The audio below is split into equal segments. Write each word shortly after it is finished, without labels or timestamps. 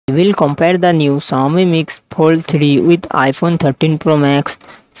We will compare the new Xiaomi Mix Fold 3 with iPhone 13 Pro Max.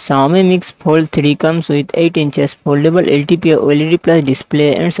 Xiaomi Mix Fold 3 comes with 8 inches foldable LTPO OLED Plus display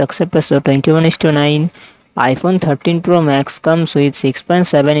and success ratio 21:9. iPhone 13 Pro Max comes with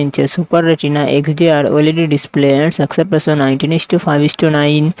 6.7 inches Super Retina XDR OLED display and success ratio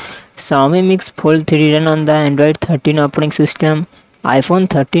 19:5:9. Xiaomi Mix Fold 3 run on the Android 13 operating system. iPhone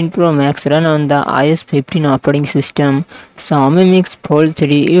 13 Pro Max run on the iOS 15 operating system. Xiaomi Mix Fold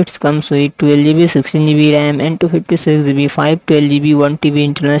 3 it comes with 12GB 16GB RAM and 256GB 512GB 1TB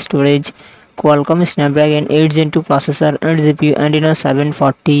internal storage. Qualcomm Snapdragon 8 Gen 2 processor and GPU Adreno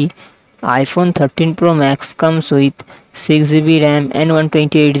 740. iPhone 13 Pro Max comes with 6GB RAM and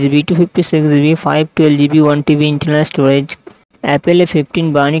 128GB 256GB 512GB 1TB internal storage. Apple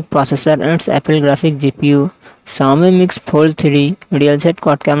A15 Bionic processor and Apple graphic GPU. Xiaomi Mix Fold 3 real set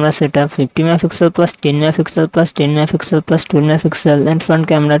quad camera setup 50 MP plus 10 MP plus 10 MP plus 12 MP and front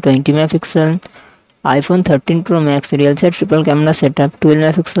camera 20 MP. iPhone 13 Pro Max real set triple camera setup 12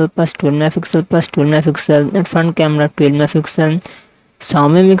 MP plus 12 MP plus 12 MP and front camera 12 MP.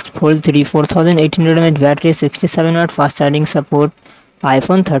 Xiaomi Mix Fold 3 4800 mAh battery 67W fast charging support.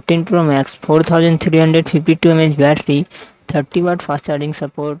 iPhone 13 Pro Max 4352 mAh battery 30W fast charging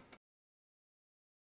support.